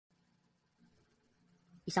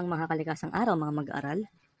Isang makakalikasang araw mga mag-aaral.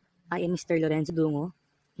 I am Mr. Lorenzo Dungo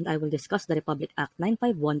and I will discuss the Republic Act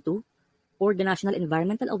 9512 or the National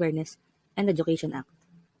Environmental Awareness and Education Act.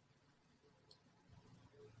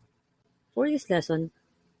 For this lesson,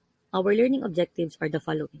 our learning objectives are the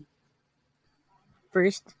following.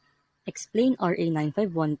 First, explain RA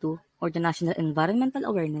 9512 or the National Environmental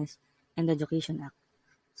Awareness and Education Act.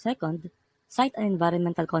 Second, cite an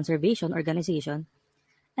environmental conservation organization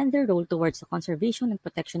and their role towards the conservation and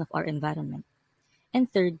protection of our environment.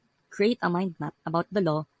 And third, create a mind map about the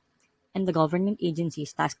law and the government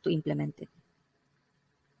agencies tasked to implement it.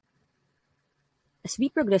 As we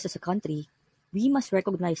progress as a country, we must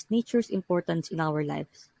recognize nature's importance in our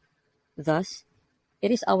lives. Thus,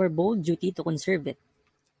 it is our bold duty to conserve it,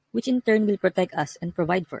 which in turn will protect us and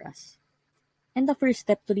provide for us. And the first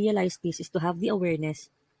step to realize this is to have the awareness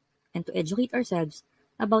and to educate ourselves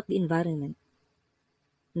about the environment.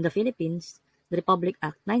 In the Philippines, the Republic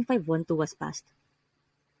Act 9512 was passed.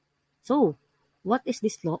 So, what is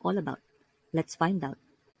this law all about? Let's find out.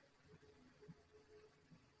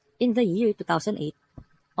 In the year 2008,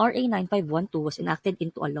 RA 9512 was enacted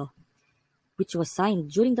into a law, which was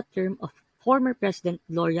signed during the term of former President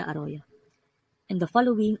Gloria Arroyo. And the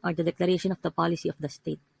following are the declaration of the policy of the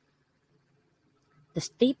state. The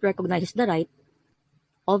state recognizes the right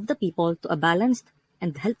of the people to a balanced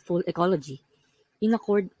and healthful ecology in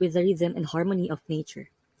accord with the rhythm and harmony of nature.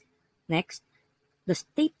 Next, the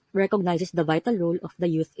state recognizes the vital role of the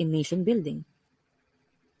youth in nation building.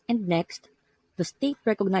 And next, the state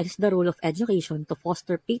recognizes the role of education to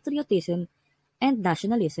foster patriotism and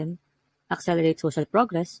nationalism, accelerate social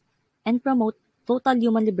progress, and promote total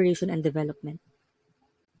human liberation and development.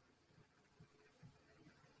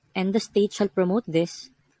 And the state shall promote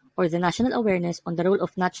this, or the national awareness on the role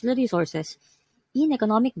of natural resources in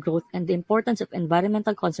economic growth and the importance of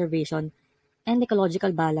environmental conservation and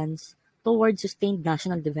ecological balance towards sustained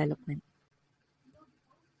national development.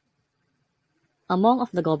 Among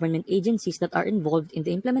of the government agencies that are involved in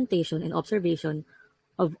the implementation and observation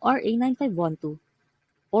of RA 9512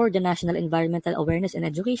 or the National Environmental Awareness and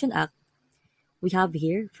Education Act, we have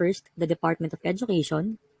here first the Department of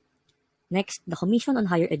Education, next the Commission on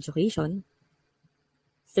Higher Education,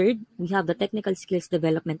 third we have the Technical Skills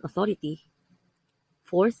Development Authority,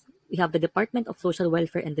 fourth, we have the Department of Social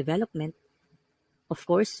Welfare and Development. Of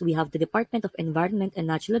course, we have the Department of Environment and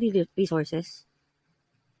Natural Resources.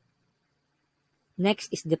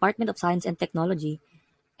 Next is the Department of Science and Technology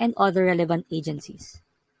and other relevant agencies.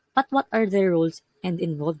 But what are their roles and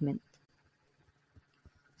involvement?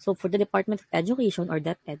 So for the Department of Education or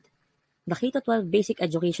DepEd, the K-12 Basic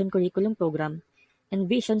Education Curriculum Program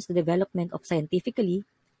envisions the development of scientifically,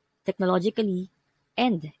 technologically,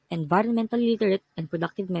 and environmentally literate and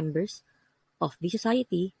productive members of the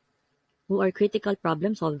society who are critical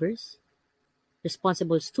problem solvers,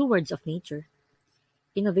 responsible stewards of nature,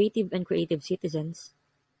 innovative and creative citizens,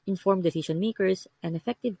 informed decision makers, and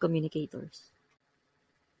effective communicators.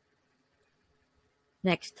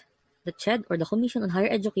 Next, the CHED or the Commission on Higher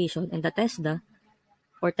Education and the TESDA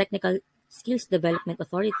or Technical Skills Development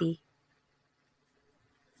Authority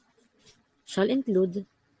shall include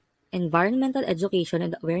environmental education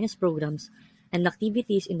and awareness programs and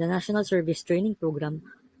activities in the National Service Training Program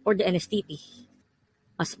or the NSTP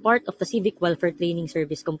as part of the Civic Welfare Training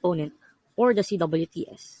Service component or the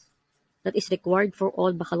CWTS that is required for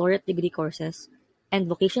all baccalaureate degree courses and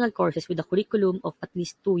vocational courses with a curriculum of at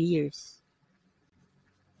least 2 years.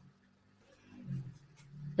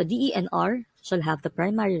 The DENR shall have the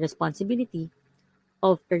primary responsibility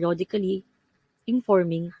of periodically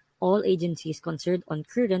informing all agencies concerned on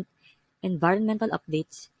current environmental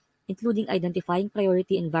updates, including identifying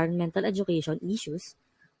priority environmental education issues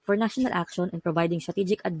for national action and providing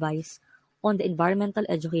strategic advice on the environmental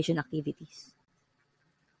education activities.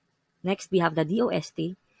 Next, we have the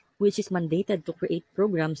DOST, which is mandated to create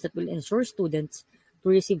programs that will ensure students to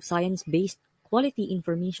receive science-based quality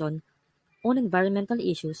information on environmental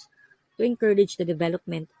issues to encourage the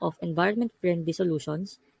development of environment-friendly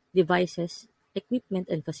solutions, devices, equipment,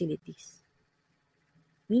 and facilities.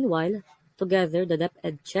 Meanwhile, together the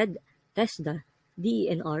DepEd, CHED, TESDA,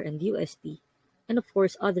 DENR, and DOST, and of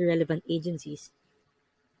course other relevant agencies,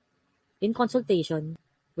 in consultation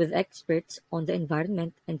with experts on the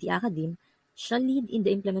environment and the academe, shall lead in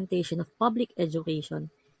the implementation of public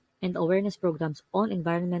education and awareness programs on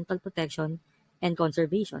environmental protection and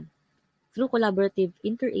conservation through collaborative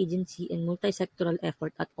interagency and multi-sectoral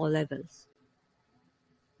effort at all levels.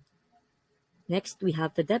 Next, we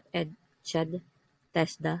have the DepEd, CHED,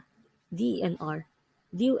 TESDA, DENR,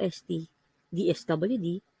 DOST,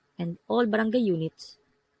 DSWD, and all barangay units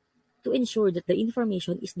to ensure that the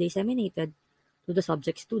information is disseminated to the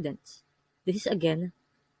subject students. This is again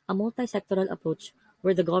a multi-sectoral approach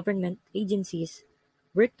where the government agencies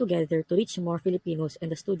work together to reach more Filipinos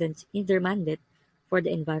and the students in their mandate for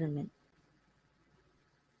the environment.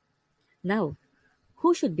 Now,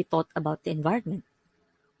 who should be taught about the environment?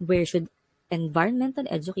 Where should environmental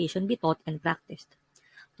education be taught and practiced?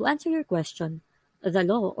 To answer your question, the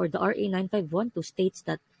law or the RA 9512 states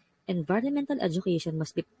that environmental education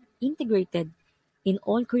must be integrated in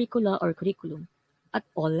all curricula or curriculum at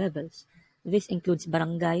all levels. This includes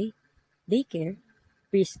barangay, daycare,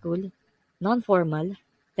 preschool, non-formal,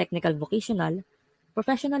 technical vocational,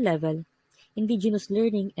 professional level, indigenous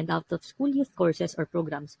learning, and out-of-school youth courses or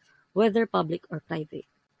programs, whether public or private.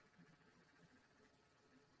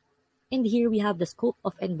 And here we have the scope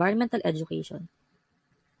of environmental education.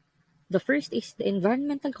 The first is the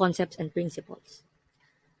environmental concepts and principles.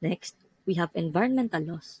 Next, we have environmental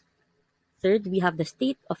laws. Third, we have the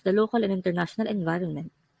state of the local and international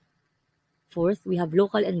environment. Fourth, we have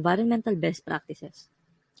local environmental best practices.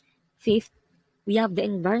 Fifth, we have the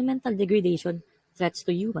environmental degradation threats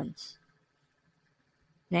to humans.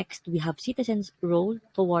 Next, we have citizens' role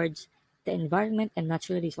towards the environment and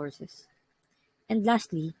natural resources. And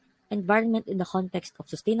lastly, environment in the context of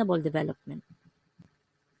sustainable development.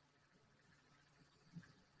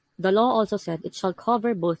 The law also said it shall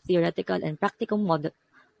cover both theoretical and practical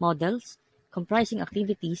models comprising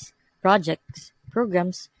activities, projects,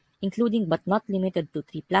 programs, including but not limited to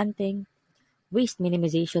tree planting, waste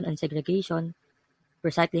minimization and segregation,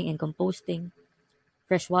 recycling and composting,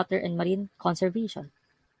 freshwater and marine conservation,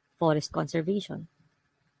 forest conservation,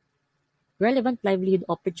 relevant livelihood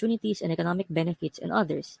opportunities and economic benefits, and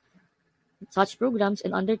others. Such programs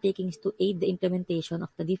and undertakings to aid the implementation of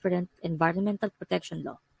the different environmental protection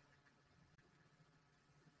law.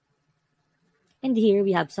 And here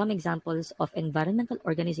we have some examples of environmental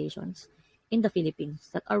organizations in the Philippines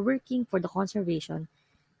that are working for the conservation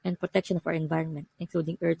and protection of our environment,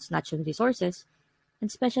 including Earth's natural resources, and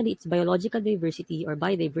especially its biological diversity or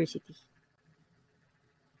biodiversity.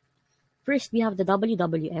 First, we have the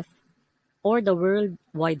WWF, or the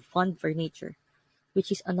Worldwide Fund for Nature,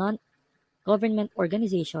 which is a non-government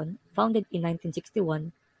organization founded in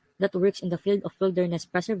 1961 that works in the field of wilderness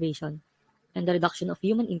preservation and the reduction of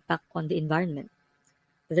human impact on the environment.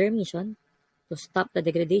 Their mission: to stop the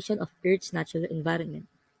degradation of Earth's natural environment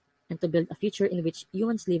and to build a future in which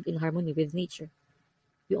humans live in harmony with nature.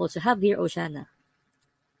 We also have here Oceana,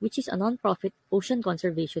 which is a non-profit ocean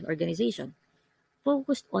conservation organization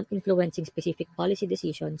focused on influencing specific policy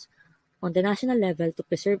decisions on the national level to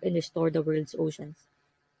preserve and restore the world's oceans.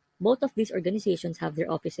 Both of these organizations have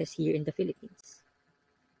their offices here in the Philippines.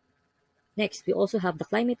 Next, we also have the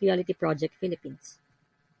Climate Reality Project Philippines.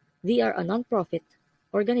 They are a non-profit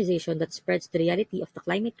organization that spreads the reality of the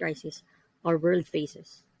climate crisis our world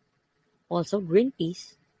faces. Also,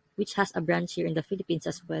 Greenpeace, which has a branch here in the Philippines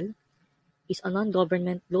as well, is a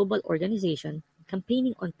non-government global organization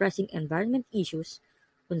campaigning on pressing environment issues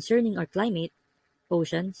concerning our climate,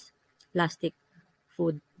 oceans, plastic,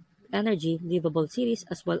 food, energy, livable cities,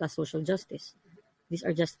 as well as social justice. These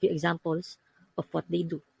are just few examples of what they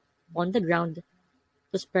do on the ground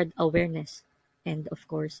to spread awareness and, of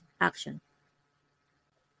course, action.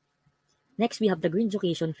 Next, we have the Green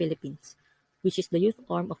Education Philippines, which is the youth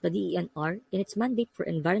arm of the DENR in its mandate for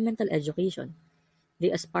environmental education.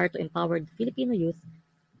 They aspire to empower the Filipino youth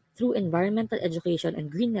through environmental education and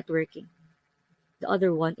green networking. The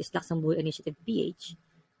other one is Laksambuhay Initiative PH,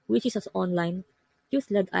 which is an online,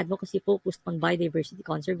 youth-led advocacy focused on biodiversity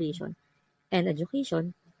conservation and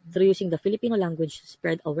education through using the Filipino language to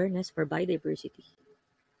spread awareness for biodiversity.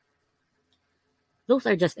 Those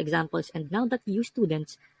are just examples, and now that you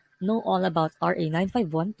students know all about RA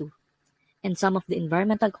 9512 and some of the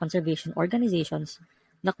environmental conservation organizations,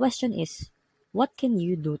 the question is, what can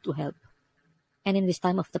you do to help? And in this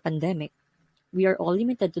time of the pandemic, we are all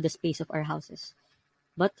limited to the space of our houses.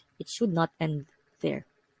 But it should not end there.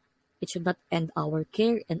 It should not end our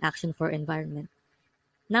care and action for environment.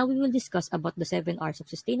 Now we will discuss about the 7 R's of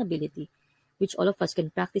sustainability, which all of us can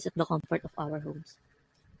practice at the comfort of our homes.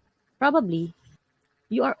 Probably,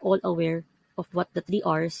 you are all aware of what the 3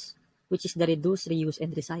 R's, which is the reduce, reuse,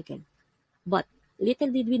 and recycle. But little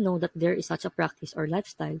did we know that there is such a practice or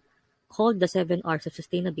lifestyle called the 7 R's of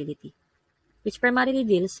sustainability, which primarily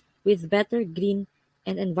deals with better green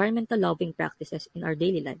and environmental loving practices in our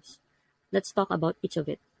daily lives. Let's talk about each of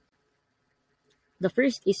it. The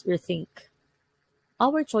first is rethink.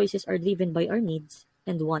 Our choices are driven by our needs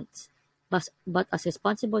and wants, but as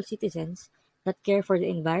responsible citizens that care for the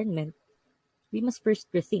environment, we must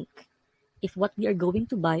first rethink. if what we are going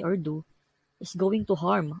to buy or do is going to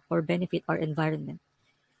harm or benefit our environment.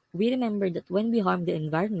 We remember that when we harm the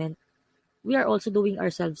environment, we are also doing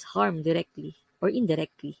ourselves harm directly or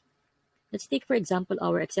indirectly. Let's take, for example,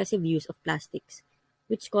 our excessive use of plastics,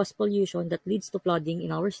 which cause pollution that leads to flooding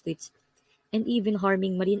in our streets and even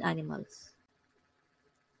harming marine animals.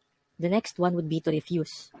 The next one would be to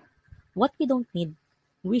refuse. What we don't need,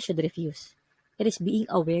 we should refuse. It is being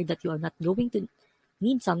aware that you are not going to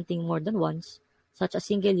need something more than once, such as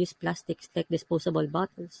single-use plastics like disposable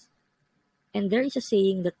bottles. And there is a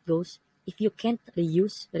saying that goes, if you can't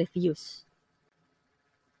reuse, refuse.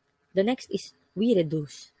 The next is we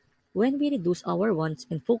reduce. When we reduce our wants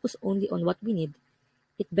and focus only on what we need,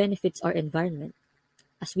 it benefits our environment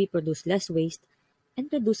as we produce less waste and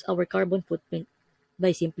reduce our carbon footprint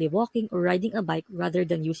by simply walking or riding a bike rather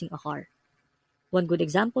than using a car. One good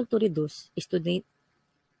example to reduce is to donate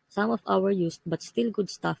some of our used but still good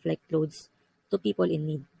stuff like clothes to people in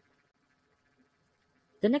need.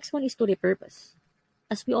 The next one is to repurpose.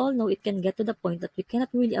 As we all know, it can get to the point that we cannot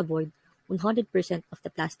really avoid 100% of the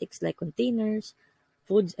plastics like containers,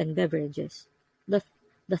 foods, and beverages. The,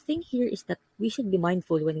 the thing here is that we should be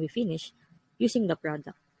mindful when we finish using the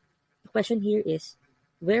product. The question here is,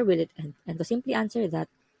 where will it end? And to simply answer that,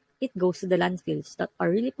 it goes to the landfills that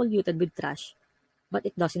are really polluted with trash, but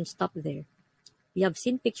it doesn't stop there. We have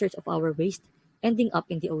seen pictures of our waste ending up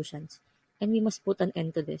in the oceans, and we must put an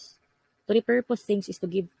end to this. To repurpose things is to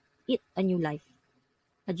give it a new life.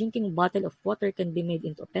 A drinking bottle of water can be made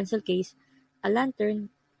into a pencil case, a lantern,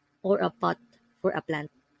 or a pot for a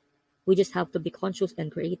plant. We just have to be conscious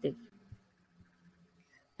and creative.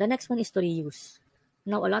 The next one is to reuse.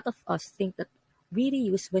 Now, a lot of us think that we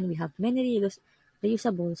reuse when we have many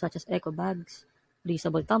reusable such as eco bags,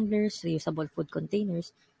 reusable tumblers, reusable food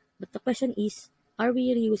containers. But the question is, are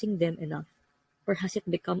we reusing them enough? Or has it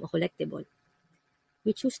become a collectible?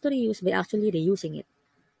 We choose to reuse by actually reusing it,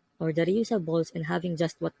 or the reusables and having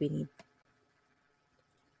just what we need.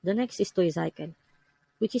 The next is to recycle,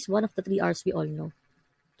 which is one of the three R's we all know.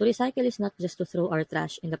 To recycle is not just to throw our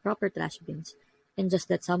trash in the proper trash bins and just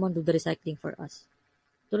let someone do the recycling for us.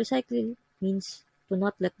 To recycle means to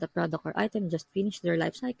not let the product or item just finish their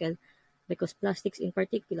life cycle because plastics in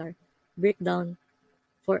particular break down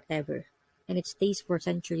forever and it stays for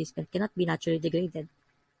centuries and cannot be naturally degraded.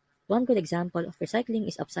 One good example of recycling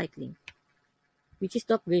is upcycling, which is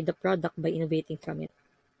to upgrade the product by innovating from it.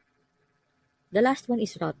 The last one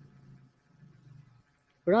is rot.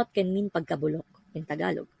 Rot can mean pagkabulok in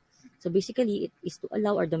Tagalog. So basically, it is to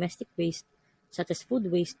allow our domestic waste, such as food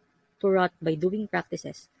waste, to rot by doing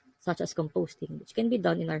practices such as composting, which can be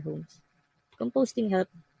done in our homes. Composting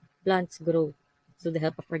helps plants grow through the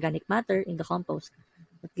help of organic matter in the compost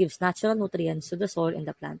that gives natural nutrients to the soil and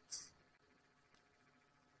the plants.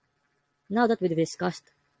 Now that we've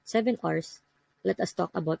discussed 7 R's, let us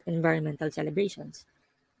talk about environmental celebrations.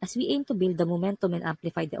 As we aim to build the momentum and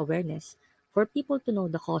amplify the awareness for people to know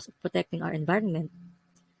the cause of protecting our environment,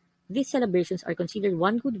 these celebrations are considered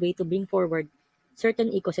one good way to bring forward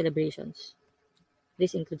certain eco-celebrations.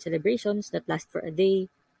 These include celebrations that last for a day,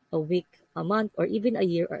 a week, a month, or even a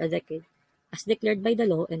year or a decade, as declared by the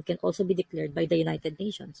law and can also be declared by the United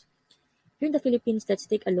Nations. Here in the Philippines, let's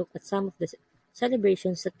take a look at some of the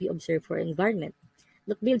celebrations that we observe for environment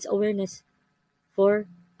that builds awareness for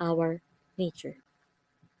our nature.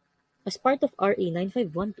 As part of RA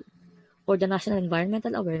 9512, or the National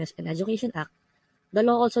Environmental Awareness and Education Act, the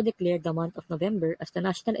law also declared the month of November as the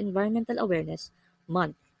National Environmental Awareness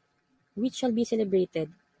Month, which shall be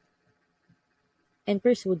celebrated and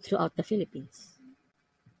pursued throughout the Philippines.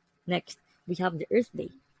 Next, we have the Earth Day,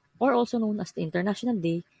 or also known as the International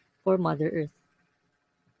Day for Mother Earth,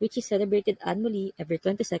 which is celebrated annually every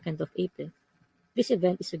 22nd of April. This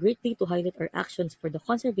event is a great day to highlight our actions for the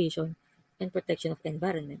conservation and protection of the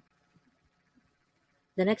environment.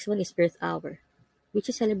 The next one is Earth Hour, which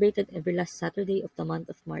is celebrated every last Saturday of the month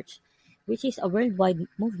of March, which is a worldwide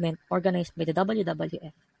movement organized by the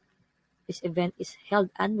WWF. This event is held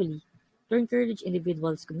annually to encourage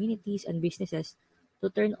individuals, communities, and businesses to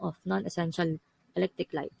turn off non-essential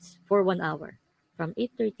electric lights for 1 hour, from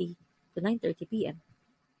 8:30 to 9:30 p.m.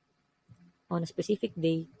 on a specific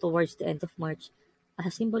day towards the end of March as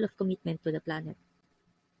a symbol of commitment to the planet.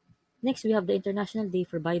 Next, we have the International Day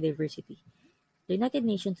for Biodiversity. The United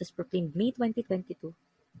Nations has proclaimed May 2022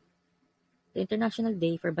 the International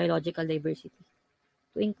Day for Biological Diversity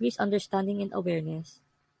to increase understanding and awareness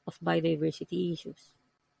of biodiversity issues.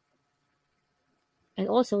 And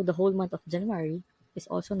also, the whole month of January is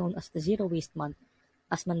also known as the Zero Waste Month,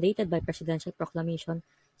 as mandated by Presidential Proclamation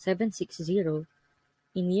 760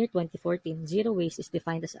 In year 2014, zero waste is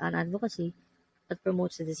defined as an advocacy that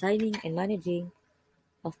promotes the designing and managing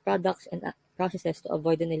of products and processes to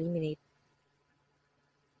avoid and eliminate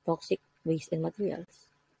toxic waste and materials.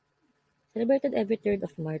 Celebrated every 3rd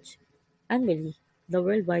of March, annually, the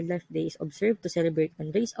World Wildlife Day is observed to celebrate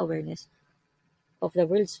and raise awareness of the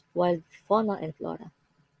world's wild fauna and flora.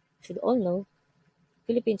 You should all know,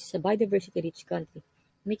 Philippines is a biodiversity-rich country,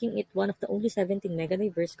 making it one of the only 17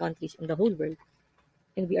 megadiverse countries in the whole world,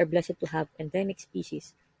 and we are blessed to have endemic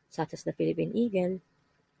species such as the Philippine eagle,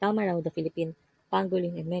 tamaraw, the Philippine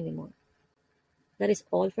pangolin, and many more. That is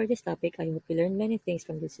all for this topic. I hope you learned many things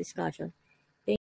from this discussion,